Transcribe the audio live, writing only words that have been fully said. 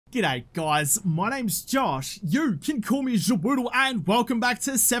G'day guys, my name's Josh, you can call me Jawoodle, and welcome back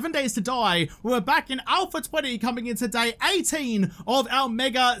to 7 Days to Die. We're back in Alpha 20 coming into day 18 of our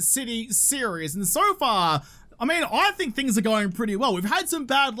Mega City series, and so far, I think things are going pretty well. We've had some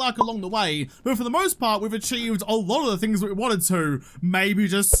bad luck along the way, but for the most part, we've achieved a lot of the things that we wanted to. Maybe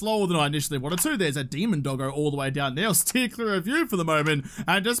just slower than I initially wanted to. There's a demon doggo all the way down there. I'll steer clear of you for the moment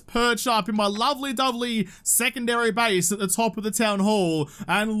and just perch up in my lovely secondary base at the top of the town hall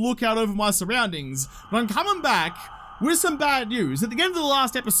and look out over my surroundings. But I'm coming back with some bad news. At the end of the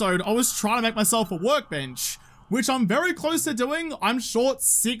last episode, I was trying to make myself a workbench, which I'm very close to doing. I'm short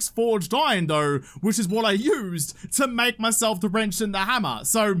 6 forged iron though, which is what I used to make myself the wrench and the hammer.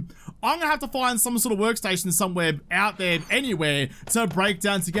 So I'm gonna have to find some sort of workstation somewhere out there, anywhere, to break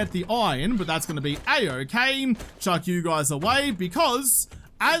down to get the iron, but that's gonna be a-okay. Chuck you guys away because,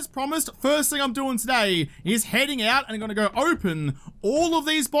 as promised, first thing I'm doing today is heading out and I'm gonna go open all of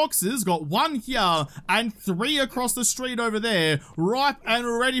these boxes. Got 1 here and 3 across the street over there, ripe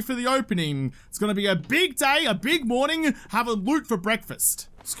and ready for the opening. It's gonna be a big day, a big morning, have a loot for breakfast.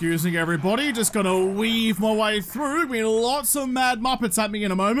 Excuse me everybody, just gonna weave my way through. Be lots of mad muppets at me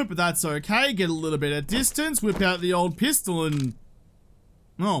in a moment, but that's okay. Get a little bit of distance, whip out the old pistol and...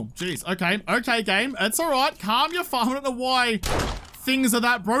 oh, jeez. Okay, game. It's alright. Calm your phone. I don't know why things are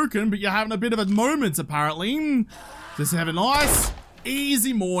that broken, but you're having a bit of a moment apparently. Just have a nice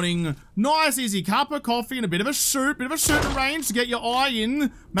easy morning, nice easy cup of coffee and a bit of a shooting range to get your eye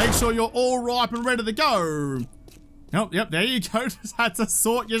in. Make sure you're all ripe and ready to go. Oh, yep, there you go. Just had to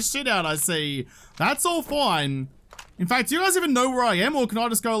sort your shit out, I see. That's all fine. In fact, do you guys even know where I am, or can I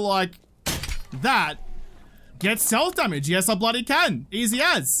just go like that? Get stealth damage. Yes, I bloody can. Easy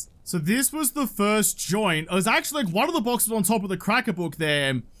as. So this was the first joint. It was actually like one of the boxes on top of the cracker book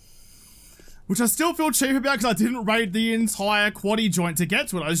there, which I still feel cheap about because I didn't raid the entire quaddy joint to get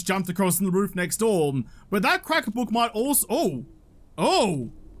to it. I just jumped across the roof next door. But that cracker book might also...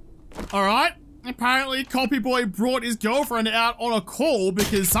 oh. Alright. Apparently, Copy Boy brought his girlfriend out on a call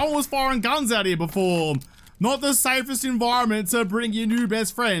because someone was firing guns out here before. Not the safest environment to bring your new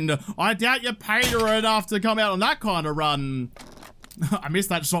best friend. I doubt you paid her enough to come out on that kind of run. I missed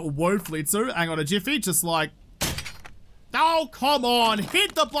that shot woefully too. Hang on a jiffy, just like... oh, come on,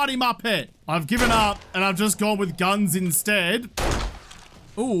 hit the bloody muppet. I've given up and I've just gone with guns instead.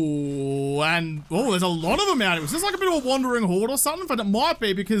 Ooh, and oh, there's a lot of them out here. Is this like a bit of a wandering horde or something? But it might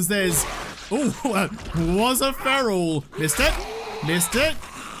be because there's... ooh, was a feral. Missed it.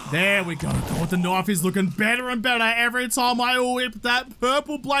 There we go. God, the knife is looking better and better every time I whip that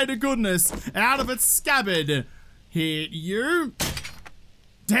purple blade of goodness out of its scabbard. Hit you.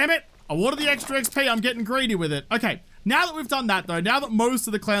 Damn it. I wanted the extra XP. I'm getting greedy with it. Okay. Now that we've done that though, now that most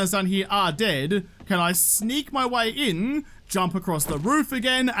of the clowns down here are dead, can I sneak my way in, jump across the roof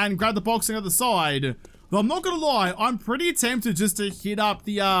again, and grab the box on the other side? Though I'm not gonna lie, I'm pretty tempted just to hit up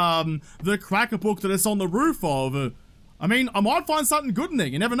the cracker book that it's on the roof of. I might find something good in there,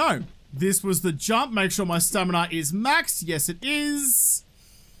 you never know. This was the jump, make sure my stamina is maxed. Yes, it is.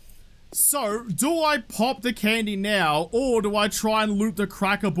 So, do I pop the candy now, or do I try and loot the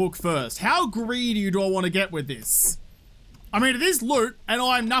cracker book first? How greedy do I want to get with this? It is loot, and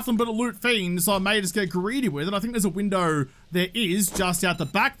I'm nothing but a loot fiend, so I may just get greedy with it. I think there's a window there is just out the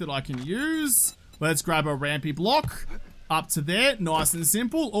back that I can use. Let's grab a rampy block. Up to there, nice and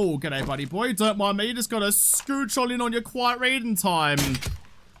simple. Oh, g'day buddy boy, don't mind me, just gotta scooch on in on your quiet reading time.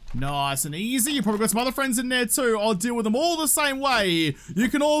 Nice and easy. You probably got some other friends in there too. I'll deal with them all the same way. You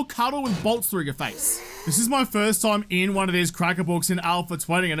can all cuddle with bolts through your face. This is my first time in one of these cracker books in Alpha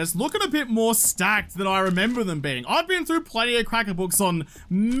 20 and it's looking a bit more stacked than I remember them being. I've been through plenty of cracker books on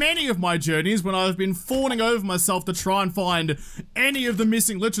many of my journeys when I've been fawning over myself to try and find any of the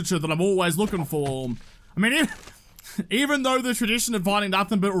missing literature that I'm always looking for. Even though the tradition of finding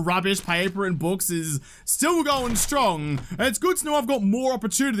nothing but rubbish paper and books is still going strong, it's good to know I've got more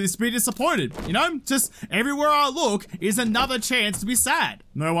opportunities to be disappointed, you know? Just everywhere I look is another chance to be sad.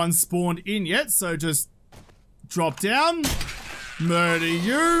 No one's spawned in yet, so just drop down, murder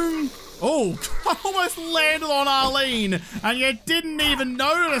you. Oh, I almost landed on Arlene, and you didn't even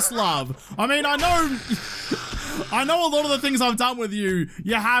notice, love. I know a lot of the things I've done with you,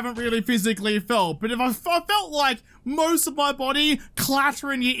 you haven't really physically felt, but if I felt like most of my body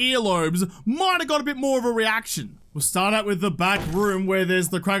clattering your earlobes might have got a bit more of a reaction. We'll start out with the back room where there's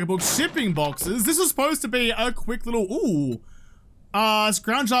the cracker book shipping boxes. This is supposed to be a quick little,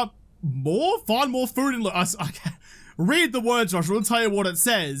 scrounge up more, find more food and okay. read the words, Josh. It'll tell you what it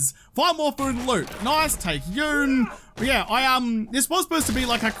says. Find more food and loot. Nice, take you. But yeah, this was supposed to be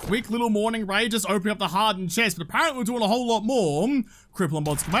like a quick little morning raid, just opening up the hardened chest, but apparently we're doing a whole lot more. Cripple and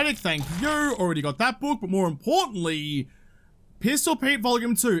Mod Schematic, thank you. Already got that book, but more importantly, Pistol Pete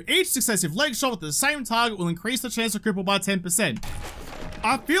Volume 2. Each successive leg shot with the same target will increase the chance of cripple by 10%.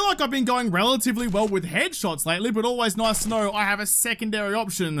 I feel like I've been going relatively well with headshots lately, but always nice to know I have a secondary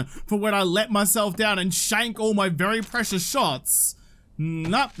option for when I let myself down and shank all my very precious shots.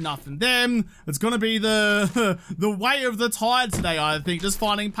 Nope, nothing there. It's gonna be the way of the tide today, I think, just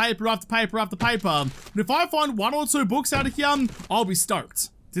finding paper after paper after paper. But if I find 1 or 2 books out of here, I'll be stoked.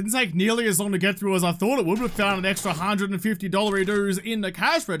 Didn't take nearly as long to get through as I thought it would, but found an extra $150 dues in the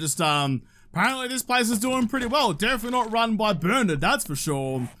cash register. Apparently this place is doing pretty well. Definitely not run by Bernard, that's for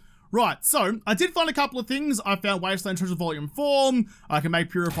sure. Right, so I did find a couple of things. I found Wasteland Treasure Volume 4. I can make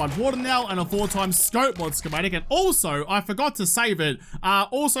purified water now and a 4x scope mod schematic. And also, I forgot to save it,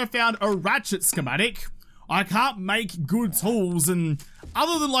 also found a ratchet schematic. I can't make good tools, and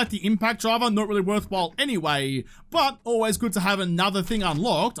other than like the impact driver, not really worthwhile anyway. But always good to have another thing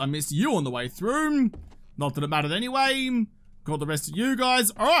unlocked. I missed you on the way through. Not that it mattered anyway. Got the rest of you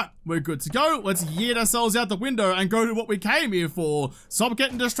guys. Alright, we're good to go. Let's yeet ourselves out the window and go to what we came here for. Stop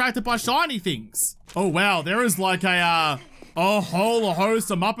getting distracted by shiny things. Oh wow, there is like a whole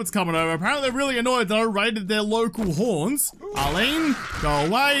host of Muppets coming over. Apparently they're really annoyed that I raided their local haunts. Arlene, go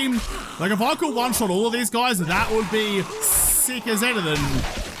away. Like if I could one-shot all of these guys, that would be sick as anything.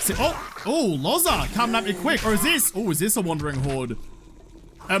 Oh, Loza coming at me quick. Or is this a wandering horde?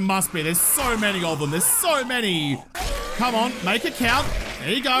 It must be. There's so many of them. There's so many. Come on, make it count.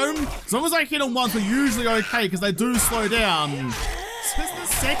 There you go. As long as I hit them once, we're usually okay because they do slow down. It's just the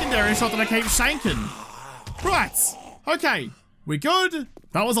secondary shot that I keep shanking. Right. Okay. We good?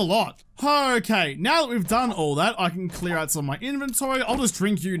 That was a lot. Okay. Now that we've done all that, I can clear out some of my inventory. I'll just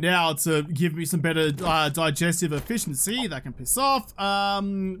drink you now to give me some better digestive efficiency. That can piss off.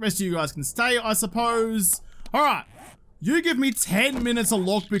 Rest of you guys can stay, I suppose. All right. You give me 10 minutes of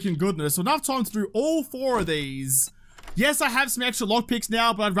lockpicking goodness, so enough time to do all 4 of these. Yes, I have some extra lockpicks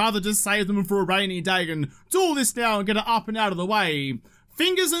now, but I'd rather just save them for a rainy day and do all this now and get it up and out of the way.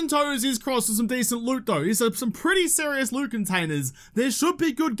 Fingers and toes is crossed with some decent loot though. These are some pretty serious loot containers. There should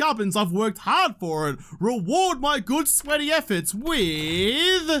be good gubbins. I've worked hard for it. Reward my good sweaty efforts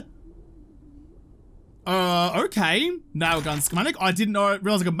with... okay. Nail gun schematic. I didn't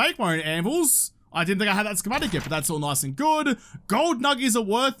realize I could make my own anvils. I didn't think I had that schematic yet, but that's all nice and good. Gold nuggies are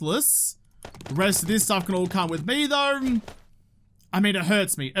worthless. The rest of this stuff can all come with me, though. I mean, it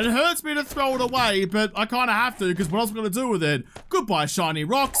hurts me. It hurts me to throw it away, but I kind of have to, because what else am I going to do with it? Goodbye, shiny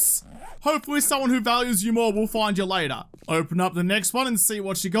rocks. Hopefully someone who values you more will find you later. Open up the next one and see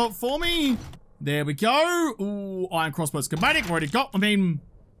what she got for me. There we go. Ooh, iron crossbow schematic. Already got, I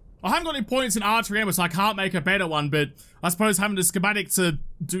haven't got any points in archery ammo, so I can't make a better one, but I suppose having a schematic to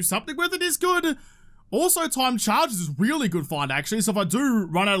do something with it is good. Also, time charges is really good find, actually, so if I do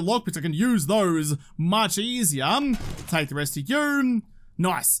run out of lockpicks, I can use those much easier. Take the rest of you.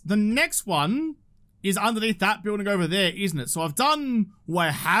 Nice. The next one is underneath that building over there, isn't it? So I've done, well,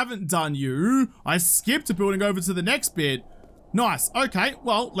 I haven't done you. I skipped a building over to the next bit. Nice. Okay,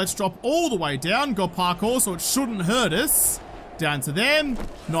 well, let's drop all the way down. Got parkour, so it shouldn't hurt us. Down to them.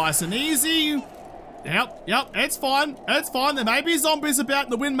 Nice and easy. Yep, it's fine. It's fine. There may be zombies about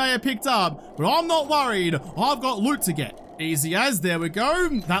and the wind may have picked up, but I'm not worried. I've got loot to get. Easy as. There we go.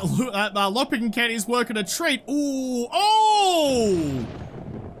 That lockpicking candy is working a treat. Ooh. Oh!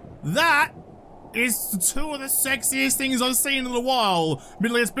 That is 2 of the sexiest things I've seen in a while.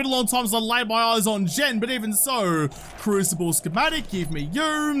 Admittedly, it's been a long time since I laid my eyes on Jen, but even so, Crucible schematic, give me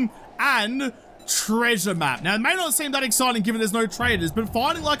you, and treasure map. Now, it may not seem that exciting given there's no traders, but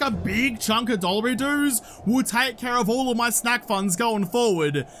finding like a big chunk of dollar dues will take care of all of my snack funds going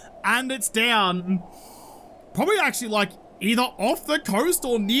forward. And it's down, probably actually like either off the coast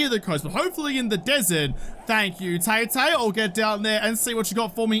or near the coast, but hopefully in the desert. Thank you, Tay-Tay. I'll get down there and see what you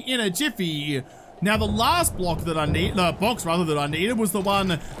got for me in a jiffy. Now, the last box that I needed was the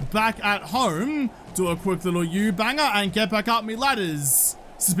one back at home. Do a quick little U-banger and get back up me ladders.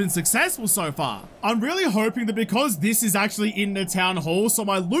 This has been successful so far. I'm really hoping that because this is actually in the town hall, so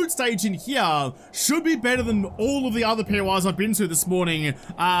my loot stage in here should be better than all of the other POIs I've been to this morning.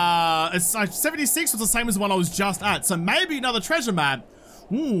 76 was the same as the one I was just at, so maybe another treasure map.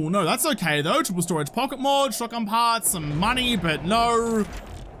 Ooh, no, that's okay though. Triple storage pocket mod, shotgun parts, some money, but no.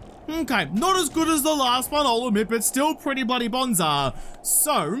 Okay, not as good as the last one, I'll admit, but still pretty bloody bonza.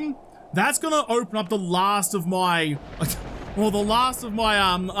 So, that's gonna open up the last of my... Well, the last of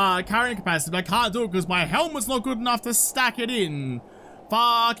my carrying capacity, but I can't do it because my helmet's not good enough to stack it in.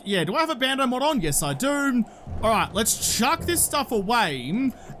 Fuck. Yeah, do I have a bando mod on? Yes, I do. Alright, let's chuck this stuff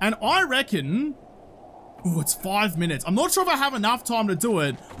away. And I reckon... Oh, it's 5 minutes. I'm not sure if I have enough time to do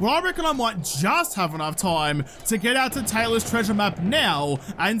it, but I reckon I might just have enough time to get out to Taylor's treasure map now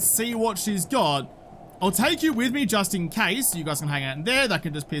and see what she's got. I'll take you with me just in case. You guys can hang out in there. That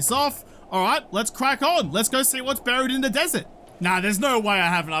can just piss off. Alright, let's crack on. Let's go see what's buried in the desert. Nah, there's no way I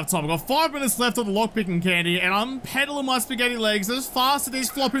have enough time. I've got 5 minutes left of the lockpicking candy, and I'm pedaling my spaghetti legs as fast as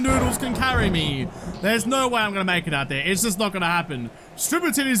these floppy noodles can carry me. There's no way I'm gonna make it out there. It's just not gonna happen. Stripper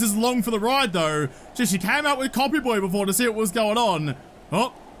Titties is along for the ride, though. She came out with Copy Boy before to see what was going on.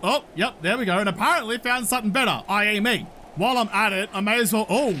 Oh, yep, there we go. And apparently found something better, i.e. me. While I'm at it, I may as well...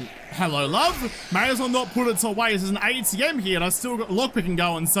 Oh, hello, love. May as well not put it to waste. There's an ATM here, and I've still got lockpicking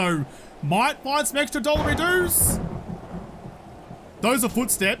going, so might find some extra dollary dues. Those are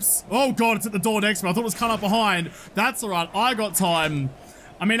footsteps. Oh god, it's at the door next to me. I thought it was coming up behind. That's alright, I got time.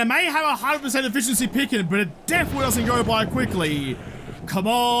 I mean, I may have 100% efficiency picking, but it definitely doesn't go by quickly. Come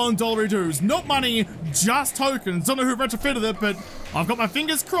on, dollary dues. Not money, just tokens. Don't know who retrofitted it, but I've got my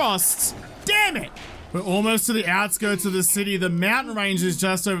fingers crossed. Damn it! We're almost to the outskirts of the city. The mountain range is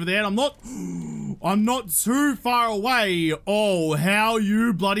just over there, and I'm not too far away. Oh, how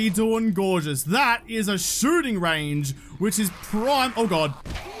you bloody doing, gorgeous. That is a shooting range, which is prime... Oh, God.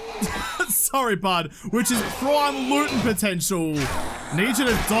 Sorry, bud. Which is prime looting potential. Need you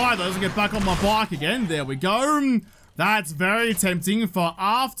to die, though, to get back on my bike again. There we go. That's very tempting for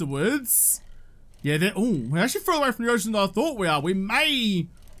afterwards. Yeah, we're actually further away from the ocean than I thought we are. We may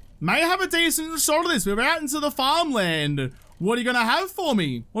have a decent shot of this. We're out into the farmland. What are you gonna have for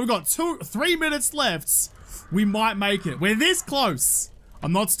me? Well, we've got 3 minutes left. We might make it. We're this close.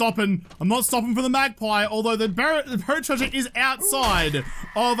 I'm not stopping for the magpie, although the buried treasure is outside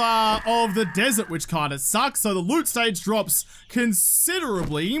of the desert, which kind of sucks. So the loot stage drops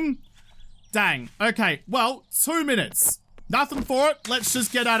considerably. Dang. Okay, well, 2 minutes. Nothing for it. Let's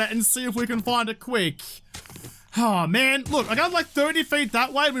just get at it and see if we can find it quick. Oh, man. Look, I got like 30 feet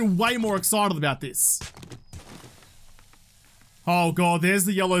that way. I've been way more excited about this. Oh, God. There's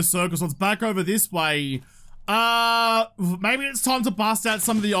the yellow circle. So it's back over this way. Maybe it's time to bust out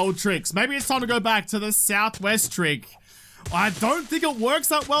some of the old tricks. Maybe it's time to go back to the southwest trick. I don't think it works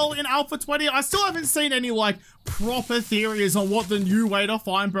that well in Alpha 20. I still haven't seen any, like, proper theories on what the new way to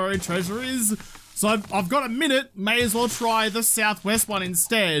find buried treasure is. So I've got a minute. May as well try the southwest one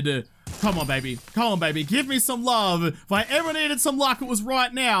instead. Come on, baby. Come on, baby. Give me some love. If I ever needed some luck, it was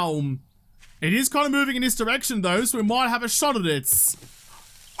right now. It is kind of moving in this direction, though, so we might have a shot at it.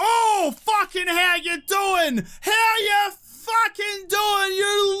 Oh, fucking how you doing? How you fucking doing,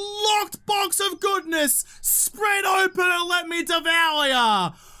 you locked box of goodness? Spread open and let me devour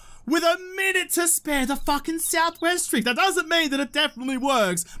ya. With a minute to spare, the fucking southwest trick. That doesn't mean that it definitely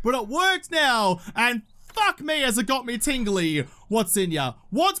works, but it works now, and fuck me as it got me tingly. What's in ya?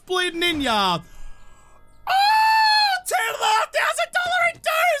 What's bleeding in ya? Oh, $10,500 in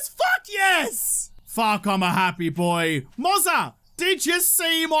dues! Fuck yes! Fuck, I'm a happy boy. Mozza, did you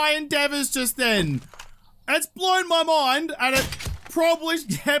see my endeavors just then? It's blown my mind, and it probably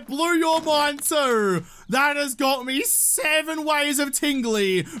blew your mind too. That has got me 7 ways of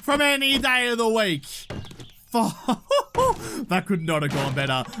tingly from any day of the week. That could not have gone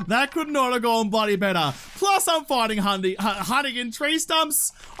better. That could not have gone bloody better. Plus, I'm fighting hunting in tree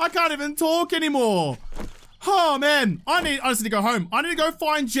stumps. I can't even talk anymore. Oh, man. I just need to go home. I need to go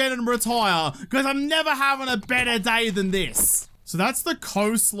find Jen and retire, because I'm never having a better day than this. So that's the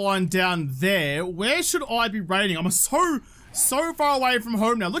coastline down there. Where should I be raiding? I'm so far away from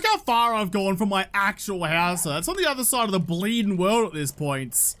home now. Look how far I've gone from my actual house. That's on the other side of the bleeding world at this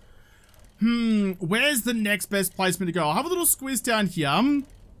point. Where's the next best place for me to go? I'll have a little squeeze down here.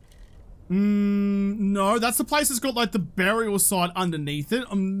 No, that's the place that's got like the burial site underneath it.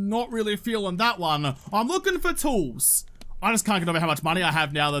 I'm not really feeling that one. I'm looking for tools. I just can't get over how much money I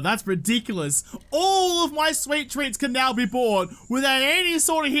have now, though. That's ridiculous. All of my sweet treats can now be bought without any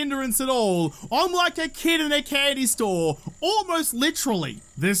sort of hindrance at all. I'm like a kid in a candy store, almost literally.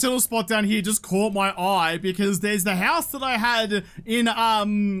 This little spot down here just caught my eye because there's the house that I had in,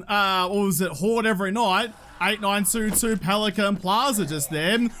 what was it, Horde every night. 8922 Pelican Plaza just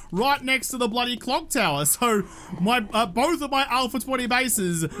there, right next to the bloody clock tower. So my both of my Alpha 20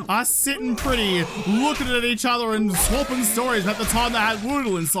 bases are sitting pretty, looking at each other and swapping stories about the time they had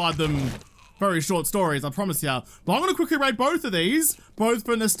Woodle inside them. Very short stories, I promise ya. But I'm gonna quickly raid both of these, both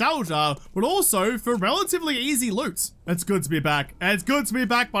for nostalgia, but also for relatively easy loot. It's good to be back. It's good to be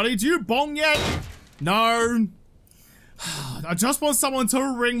back, buddy. Do you bong yet? No. I just want someone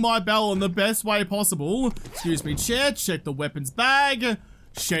to ring my bell in the best way possible. Excuse me, chair. Check the weapons bag.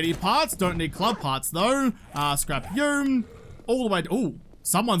 Shady parts. Don't need club parts, though. Scrap you. All the way. Oh,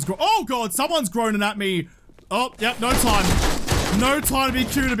 oh, God. Someone's groaning at me. Oh, yep. No time. No time to be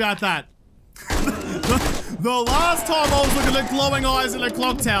cute about that. The last time I was looking at glowing eyes in a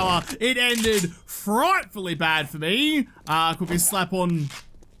clock tower, it ended frightfully bad for me. Quickly slap on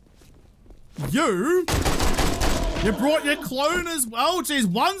you. You brought your clone as well? Jeez,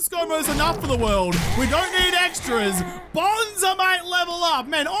 one SKYMO's enough for the world. We don't need extras. Bonza might level up.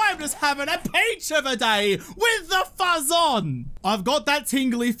 Man, I'm just having a peach of a day with the fuzz on. I've got that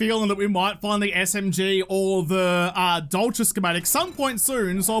tingly feeling that we might find the SMG or the Dolce schematic some point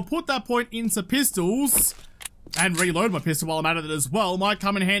soon, so I'll put that point into pistols and reload my pistol while I'm at it as well. Might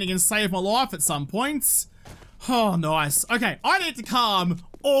come in handy and save my life at some point. Oh, nice. Okay, I need to calm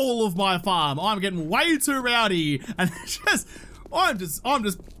all of my farm. I'm getting way too rowdy, and I'm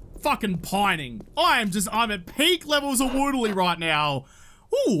just fucking pining. I'm at peak levels of woodly right now.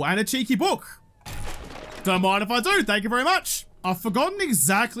 Ooh, and a cheeky book. Don't mind if I do, thank you very much. I've forgotten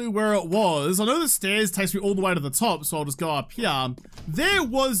exactly where it was. I know the stairs takes me all the way to the top, so I'll just go up here. There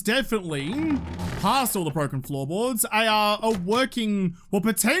was definitely, past all the broken floorboards, a working, well,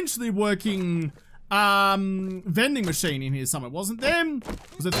 potentially working, vending machine in here somewhere, wasn't there?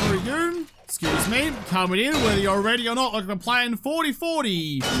 Was it through you? Excuse me, coming in, whether you're ready or not, like I'm playing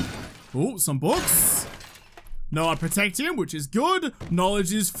 40-40. Oh, some books. No one protecting him, which is good.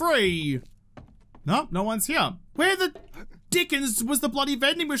 Knowledge is free. No, no one's here. Where the dickens was the bloody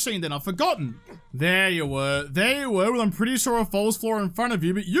vending machine then? I've forgotten. There you were. There you were. Well, I'm pretty sure a false floor in front of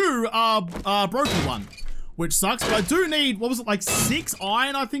you, but you are a broken one. Which sucks, but I do need, what was it, like 6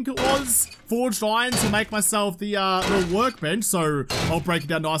 iron, I think it was? Forged iron to make myself the workbench, so I'll break it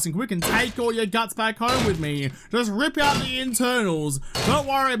down nice and quick and take all your guts back home with me. Just rip out the internals. Don't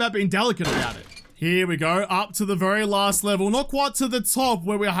worry about being delicate about it. Here we go, up to the very last level. Not quite to the top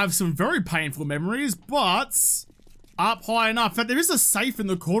where we'll have some very painful memories, but up high enough. In fact, there is a safe in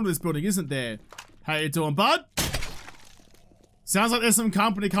the corner of this building, isn't there? How you doing, bud? Sounds like there's some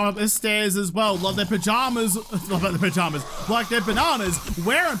company coming up the stairs as well. Love their pajamas. Love their pajamas. Like their bananas.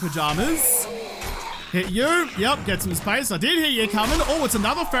 Wearing pajamas. Hit you. Yep, get some space. I did hear you coming. Oh, it's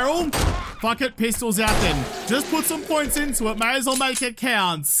another feral. Fuck it, pistols out then. Just put some points into it. May as well make it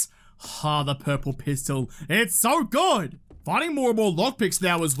count. Ah, the purple pistol. It's so good. Finding more and more lockpicks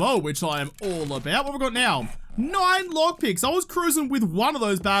now as well, which I am all about. What have we got now? 9 lockpicks. I was cruising with one of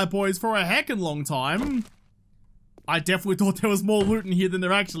those bad boys for a heckin' long time. I definitely thought there was more loot in here than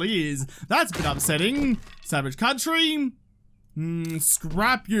there actually is. That's a bit upsetting. Savage Country.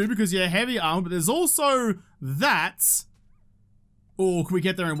 Scrap you because you're heavy armed, but there's also that. Oh, can we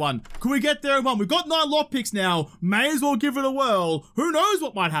get there in one? Can we get there in one? We've got 9 lockpicks now. May as well give it a whirl. Who knows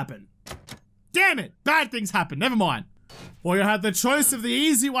what might happen? Damn it. Bad things happen. Never mind. Well, you had the choice of the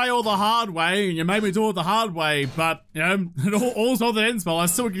easy way or the hard way, and you made me do it the hard way, but, you know, all's not that ends well. I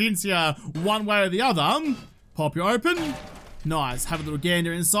still get into you one way or the other. Pop you open. Nice. Have a little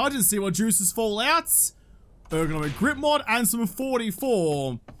gander inside and see what juices fall out. Ergonomic grip mod and some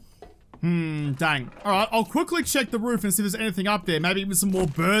 44. Dang. Alright, I'll quickly check the roof and see if there's anything up there. Maybe even some more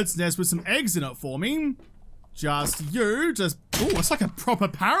bird's nests with some eggs in it for me. Just you. Just, oh, it's like a proper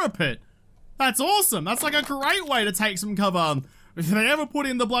parapet. That's awesome. That's like a great way to take some cover. If they ever put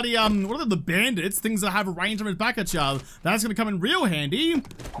in the bloody, what are the bandits? Things that have a range on back at you. That's going to come in real handy.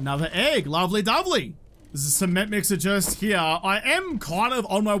 Another egg. Lovely dovely. There's a cement mixer just here. I am kind of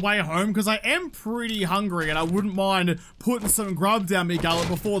on my way home because I am pretty hungry and I wouldn't mind putting some grub down me gullet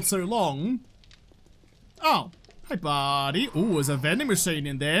before too long. Oh, hey buddy. Ooh, there's a vending machine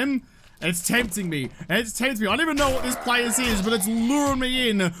in there. It's tempting me. It's tempting me. I don't even know what this place is, but it's luring me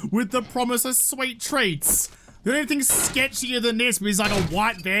in with the promise of sweet treats. The only thing sketchier than this is like a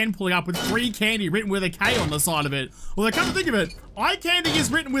white van pulling up with free candy written with a K on the side of it. Well, come to think of it, eye candy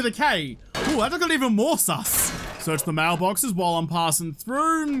is written with a K. Ooh, that's got even more sus. Search the mailboxes while I'm passing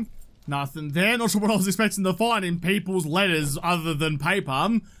through. Nothing there. Not sure what I was expecting to find in people's letters other than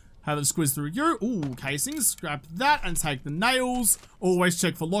paper. Have a squiz through you. Ooh, casings. Scrap that and take the nails. Always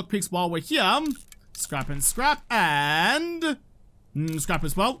check for lockpicks while we're here. Scrap and scrap and scrap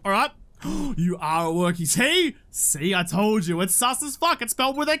as well. All right. You are a worky. See, I told you. It's sus as fuck. It's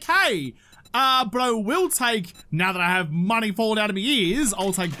spelled with a K. But I will take, now that I have money falling out of my ears,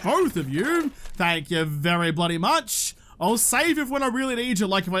 I'll take both of you. Thank you very bloody much. I'll save it when I really need you,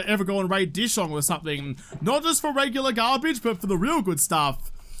 like if I ever go and raid Dishong or something. Not just for regular garbage, but for the real good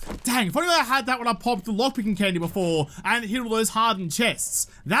stuff. Dang, if only I had that when I popped the lockpicking candy before and hit all those hardened chests.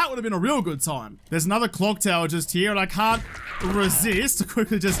 That would have been a real good time. There's another clock tower just here, and I can't resist to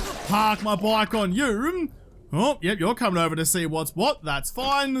quickly just park my bike on you. Oh, yep, you're coming over to see what's what. That's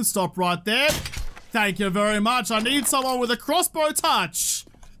fine. Stop right there. Thank you very much. I need someone with a crossbow touch.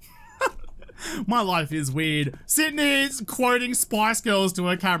 My life is weird. Sitting here quoting Spice Girls to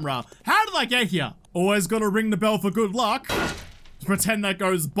her camera. How did I get here? Always gotta ring the bell for good luck. Pretend that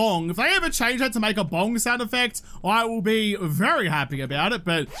goes bong. If they ever change that to make a bong sound effect, I will be very happy about it,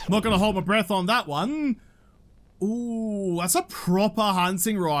 but I'm not gonna hold my breath on that one. Ooh, that's a proper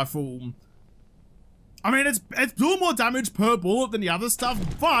hunting rifle. I mean, it's doing more damage per bullet than the other stuff,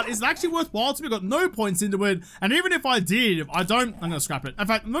 but it's actually worthwhile to me. Got no points into it, and even if I did, I'm gonna scrap it. In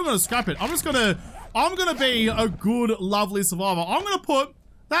fact, I'm not gonna scrap it. I'm gonna be a good, lovely survivor. I'm gonna put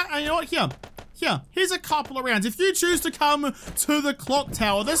that, and you know what, here's a couple of rounds. If you choose to come to the clock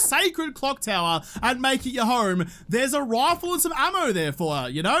tower, the sacred clock tower, and make it your home, there's a rifle and some ammo there for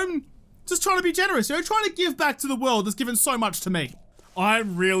you, you know? Just trying to be generous, you know, trying to give back to the world that's given so much to me.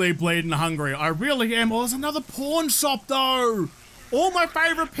 I'm really bleeding hungry. I really am. Oh, there's another pawn shop, though. All my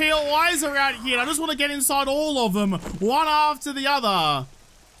favorite POIs are out here. I just want to get inside all of them, one after the other.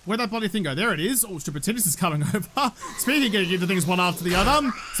 Where'd that bloody thing go? There it is. Oh, Stupid Tinnis is coming over. Speaking of getting into things one after the other,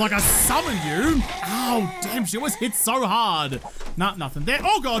 it's like I summoned you. Oh, damn, she always hits so hard. Nah, nothing there.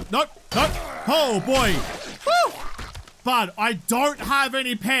 Oh, God. Nope, nope. Oh, boy. Woo. But I don't have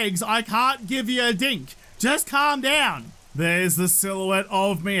any pegs. I can't give you a dink. Just calm down. There's the silhouette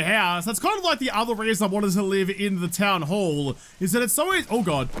of me house. That's kind of like the other reason I wanted to live in the town hall, is that it's so easy. Oh,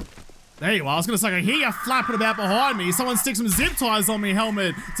 God. There you are. I was going to say, I hear you flapping about behind me. Someone stick some zip ties on my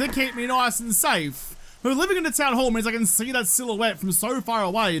helmet to keep me nice and safe. But living in the town hall means I can see that silhouette from so far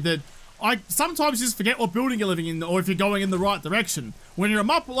away that I sometimes just forget what building you're living in, or if you're going in the right direction. When you're a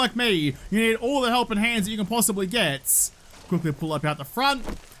muppet like me, you need all the helping hands that you can possibly get. Quickly pull up out the front.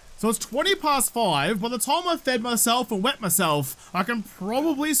 So it's 20 past 5. By the time I've fed myself and wet myself, I can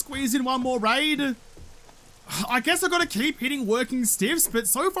probably squeeze in one more raid. I guess I've got to keep hitting working stiffs, but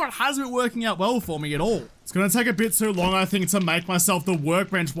so far it hasn't been working out well for me at all. It's going to take a bit too long, I think, to make myself the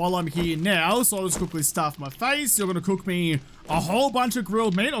workbench while I'm here now, so I'll just quickly stuff my face. You're going to cook me a whole bunch of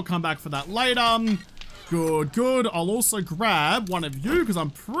grilled meat. I'll come back for that later. Good, good. I'll also grab one of you, because I'm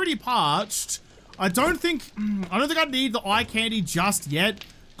pretty parched. I don't think I need the eye candy just yet.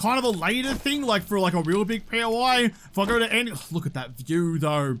 Kind of a later thing, like for like a real big POI. If I go to any, look at that view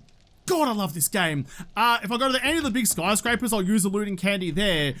though. God, I love this game. If I go to any of the big skyscrapers, I'll use the looting candy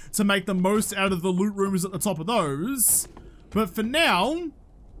there to make the most out of the loot rooms at the top of those. But for now,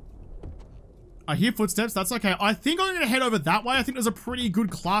 I hear footsteps. That's okay. I think I'm going to head over that way. I think there's a pretty good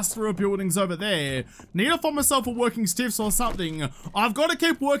cluster of buildings over there. Need to find myself a working stiffs or something. I've got to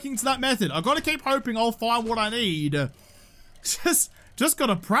keep working to that method. I've got to keep hoping I'll find what I need. Just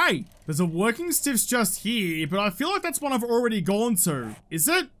gotta pray. There's a working stiffs just here, but I feel like that's one I've already gone to. Is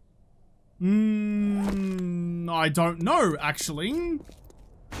it? I don't know, actually.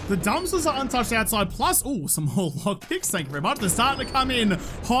 The dumpsters are untouched outside, plus, oh, some more lockpicks, thank you very much. They're starting to come in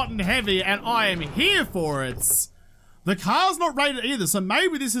hot and heavy, and I am here for it. The car's not rated either, so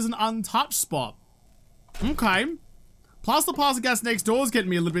maybe this is an untouched spot. Okay. Plus the plastic gas next door is getting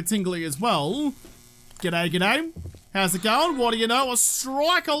me a little bit tingly as well. G'day, g'day. How's it going? What do you know? A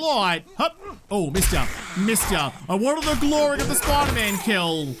strike a light. Hup. Oh, missed ya. Missed ya. I wanted the glory of the Spider-Man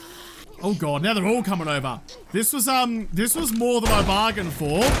kill. Oh god, now they're all coming over. This was more than I bargained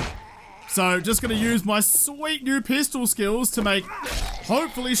for. So, just gonna use my sweet new pistol skills to make,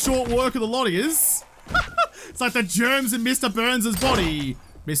 hopefully, short work of the lotties. It's like the germs in Mr. Burns' body.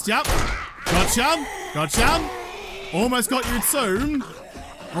 Missed ya. Gotcha. Gotcha. Almost got you too.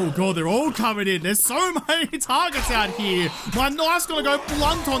 Oh god, they're all coming in. There's so many targets out here. My knife's gonna go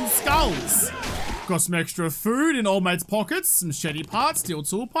blunt on skulls. Got some extra food in old mate's pockets, some shetty parts, steel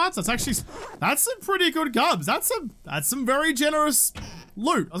tool parts. That's some pretty good gubs. That's some very generous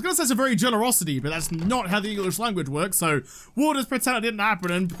loot. I was gonna say some very generosity, but that's not how the English language works, so we'll just pretend it didn't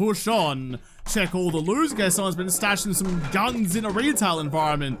happen and push on. Check all the loot in case someone's been stashing some guns in a retail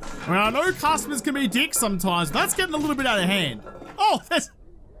environment. I mean, I know customers can be dicks sometimes, but that's getting a little bit out of hand. Oh, there's...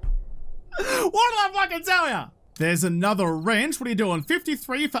 What did I fucking tell ya? There's another wrench. What are you doing?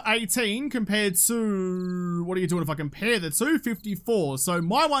 53 for 18 compared to... What are you doing if I compare the two? 54. So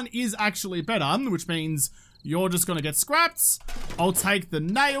my one is actually better, which means you're just going to get scrapped. I'll take the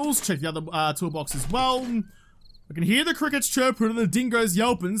nails. Check the other toolbox as well. I can hear the crickets chirping and the dingoes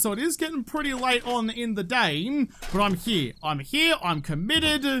yelping, so it is getting pretty late on in the day. But I'm here. I'm here. I'm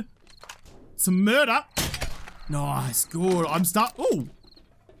committed to murder. Nice. Good. I'm Ooh.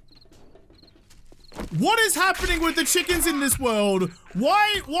 What is happening with the chickens in this world?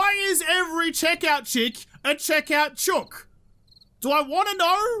 Why is every checkout chick a checkout chook? Do I want to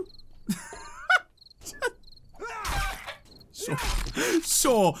know?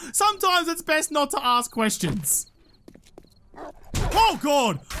 Sure. Sometimes it's best not to ask questions. Oh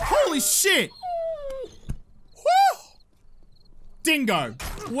God! Holy shit! Woo! Dingo.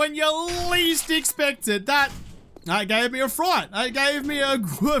 When you least expect it, that gave me a fright. That gave me a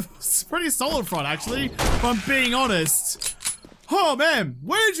pretty solid fright, actually, if I'm being honest. Oh man,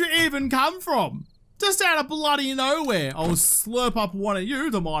 where did you even come from? Just out of bloody nowhere. I'll slurp up one of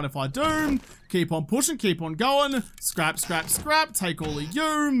you, don't mind if I do. Keep on pushing, keep on going. Scrap, scrap, scrap, take all of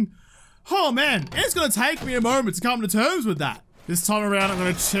you. Oh man, it's gonna take me a moment to come to terms with that. This time around, I'm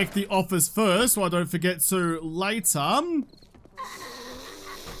gonna check the office first so I don't forget to later.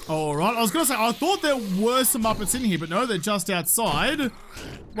 Alright, I was gonna say, I thought there were some Muppets in here, but no, they're just outside.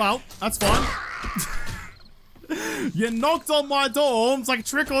 Well, that's fine. You knocked on my door. It's like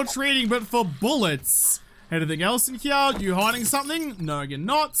trick-or-treating, but for bullets. Anything else in here? You hiding something? No, you're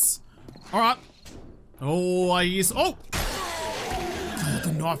not. Alright. Oh, I hear... Oh! God,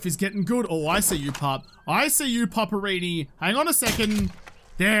 the knife is getting good. Oh, I see you, pup. I see you, Pupperini. Hang on a second.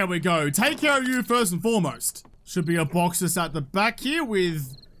 There we go. Take care of you first and foremost. Should be a box just at the back here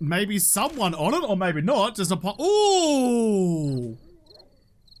with maybe someone on it, or maybe not. Just a pop. Ooh!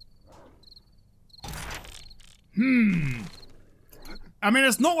 I mean,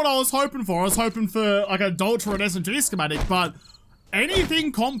 it's not what I was hoping for. I was hoping for like a Doltra and SMG schematic, but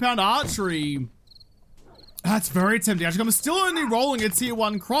anything compound archery, that's very tempting. Actually, I'm still only rolling a tier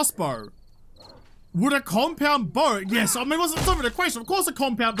 1 crossbow. Would a compound bow? Yes, I mean, it's not even a question. Of course a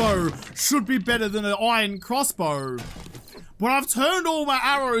compound bow should be better than an iron crossbow. But I've turned all my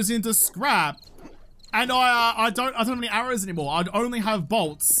arrows into scrap, and I don't have any arrows anymore. I'd only have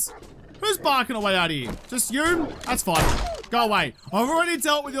bolts. Who's barking away out here? Just you? That's fine. Go away. I've already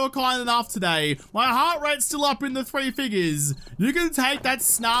dealt with your kind enough today. My heart rate's still up in the 3 figures. You can take that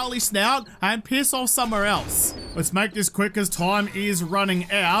snarly snout and piss off somewhere else. Let's make this quick as time is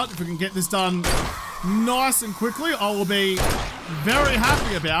running out. If we can get this done nice and quickly, I will be very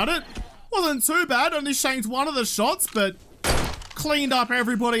happy about it. Wasn't too bad. Only shanked one of the shots, but cleaned up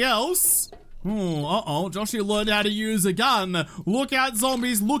everybody else. Uh-oh, Joshy learned how to use a gun. Look out,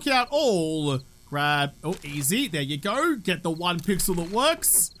 zombies, look out all. Grab, oh, easy, there you go. Get the 1 pixel that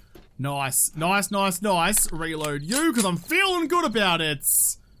works. Nice, nice, nice, nice. Reload you, because I'm feeling good about it.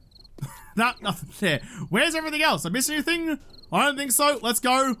 Nothing there. Where's everything else? I miss anything? I don't think so. Let's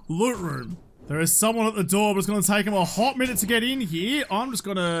go. Loot room. There is someone at the door, but it's going to take him a hot minute to get in here. I'm just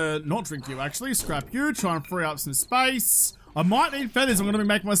going to not drink you, actually. Scrap you, try and free up some space. I might need feathers. I'm going to be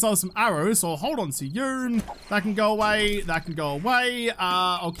making myself some arrows, so I'll hold on to you. That can go away. That can go away.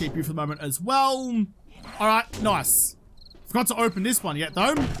 I'll keep you for the moment as well. All right, nice. Forgot to open this one yet,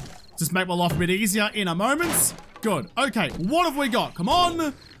 though. Just make my life a bit easier in a moment. Good. Okay, what have we got? Come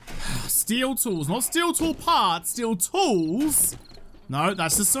on. Steel tools. Not steel tool parts. Steel tools. No,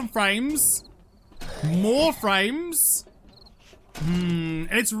 that's just some frames. More frames.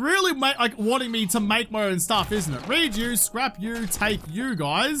 It's really like wanting me to make my own stuff, isn't it? Read you, scrap you, take you,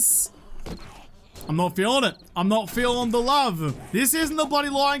 guys. I'm not feeling it. I'm not feeling the love. This isn't the bloody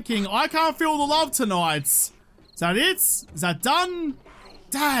Lion King. I can't feel the love tonight. Is that it? Is that done?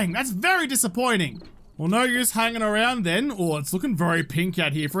 Dang, that's very disappointing. Well, no use hanging around then. Oh, it's looking very pink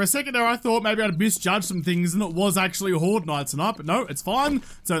out here. For a second there, I thought maybe I'd misjudged some things and it was actually Horde night tonight, but no, it's fine.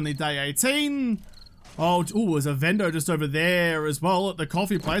 It's only day 18. Oh, there's a vendor just over there as well at the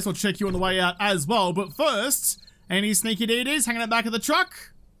coffee place. I'll check you on the way out as well. But first, any sneaky DDs hanging out back of the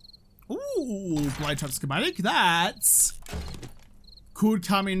truck? Ooh, blade trap schematic. That could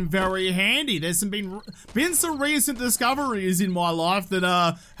come in very handy. There's been some recent discoveries in my life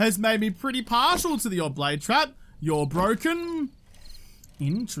that has made me pretty partial to the odd blade trap. You're broken.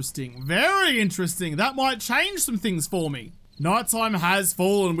 Interesting. Very interesting. That might change some things for me. Nighttime has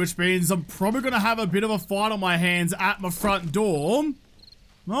fallen, which means I'm probably going to have a bit of a fight on my hands at my front door.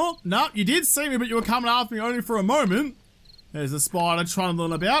 Well, no, you did see me, but you were coming after me only for a moment. There's a spider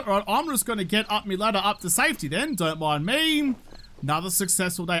trundling about. All right, I'm just going to get up my ladder up to safety then. Don't mind me. Another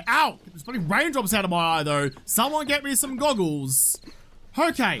successful day. Ow! There's bloody raindrops out of my eye, though. Someone get me some goggles.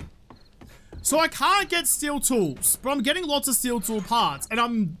 Okay. So I can't get steel tools, but I'm getting lots of steel tool parts, and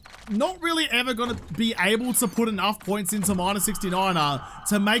I'm not really ever going to be able to put enough points into minus 69er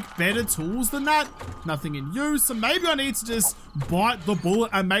to make better tools than that. Nothing in use, so maybe I need to just bite the bullet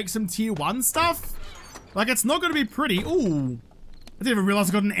and make some tier 1 stuff. Like, it's not going to be pretty. Ooh. I didn't even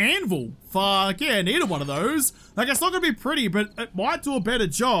realize I got an anvil. Fuck yeah, I needed one of those. Like, it's not going to be pretty, but it might do a better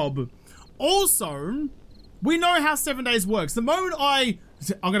job Also, we know how 7 days works. The moment I'm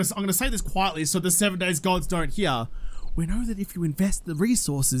gonna say this quietly so the 7 days gods don't hear. We know that if you invest the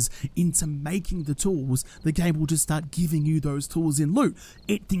resources into making the tools, the game will just start giving you those tools in loot.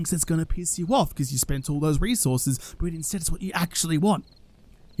 It thinks it's gonna piss you off because you spent all those resources, but instead it's what you actually want.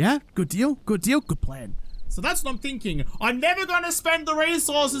 Yeah? Good deal? Good deal? Good plan. So that's what I'm thinking. I'm never gonna spend the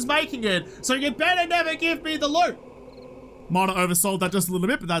resources making it, so you better never give me the loot. Might have oversold that just a little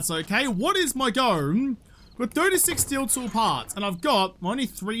bit, but that's okay. What is my go? Got 36 steel tool parts, and I've got only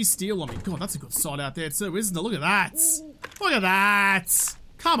 3 steel on me. God, that's a good side out there too, isn't it? Look at that. Look at that.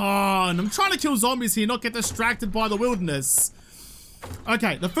 Come on. I'm trying to kill zombies here, not get distracted by the wilderness.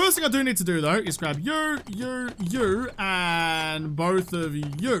 Okay, the first thing I do need to do, though, is grab you, and both of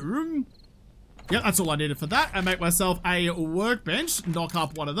you. Yep, that's all I needed for that. And make myself a workbench. Knock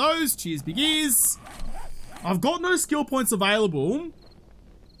up one of those. Cheers, biggies. I've got no skill points available.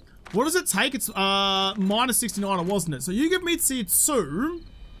 What does it take? It's minus 69, wasn't it? So you give me tier 2.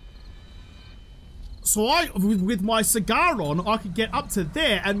 So with my cigar on, I could get up to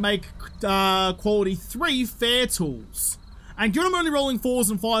there and make quality 3 fair tools. And given I'm only rolling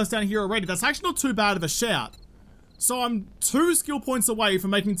 4s and 5s down here already, that's actually not too bad of a shout. So I'm 2 skill points away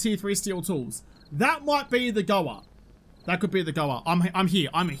from making tier 3 steel tools. That might be the goer. That could be the goer. I'm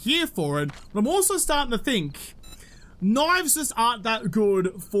here for it. But I'm also starting to think knives just aren't that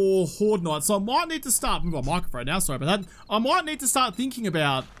good for horde night. So I might need to start, move my microphone now, sorry about that. I might need to start thinking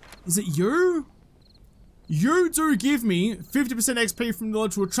about, is it you? You do give me 50% XP from the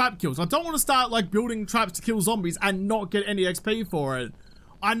literal trap kills. I don't want to start like building traps to kill zombies and not get any XP for it.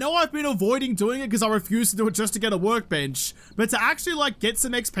 I know I've been avoiding doing it because I refuse to do it just to get a workbench, but to actually like get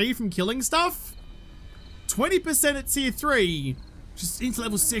some XP from killing stuff, 20% at tier 3, just into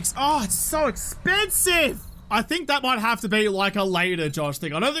level 6. Oh, it's so expensive. I think that might have to be like a later Josh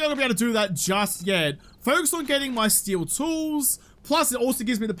thing. I don't think I'm gonna be able to do that just yet. Focus on getting my steel tools. Plus, it also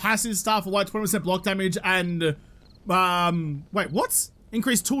gives me the passive stuff of like 20% block damage and, wait, what?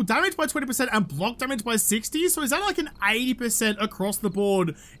 Increase tool damage by 20% and block damage by 60? So is that like an 80% across the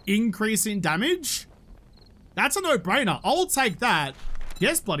board increase in damage? That's a no-brainer. I'll take that.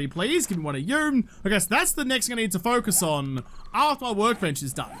 Yes, bloody please, give me one of you. Okay, so that's the next thing I need to focus on after my workbench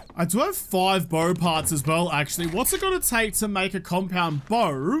is done. I do have 5 bow parts as well, actually. What's it gonna take to make a compound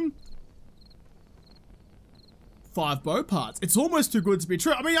bow? 5 bow parts. It's almost too good to be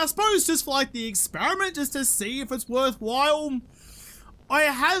true. I mean, I suppose just for like the experiment, just to see if it's worthwhile. I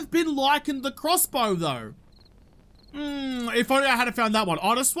have been liking the crossbow though. If only I had found that one.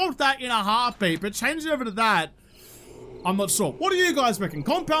 I'd have swapped that in a heartbeat, but changing over to that, I'm not sure. What do you guys reckon?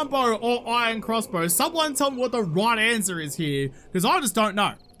 Compound bow or iron crossbow? Someone tell me what the right answer is here, because I just don't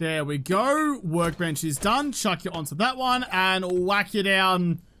know. There we go. Workbench is done. Chuck you onto that one and whack you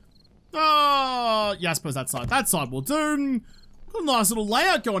down. Oh, yeah, I suppose that side will do. Got a nice little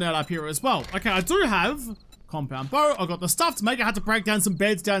layout going out up here as well. Okay, I do have compound bow. I got the stuff to make it. I had to break down some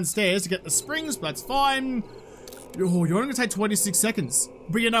beds downstairs to get the springs, but that's fine. Oh, you're only gonna take 26 seconds.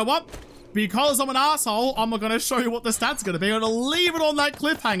 But you know what? Because I'm an asshole, I'm not gonna show you what the stats are gonna be. I'm gonna leave it on that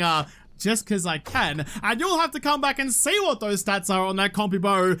cliffhanger just because I can. And you'll have to come back and see what those stats are on that compy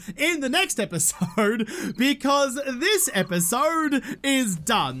bow in the next episode, because this episode is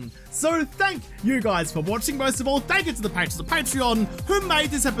done. So thank you guys for watching. Most of all, thank you to the patrons of Patreon who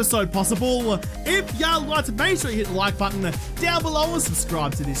made this episode possible. If you liked it, make sure you hit the like button down below and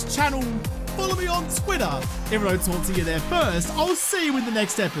subscribe to this channel. Follow me on Twitter. If I don't talk to you there first, I'll see you in the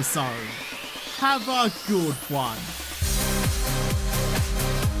next episode. Have a good one.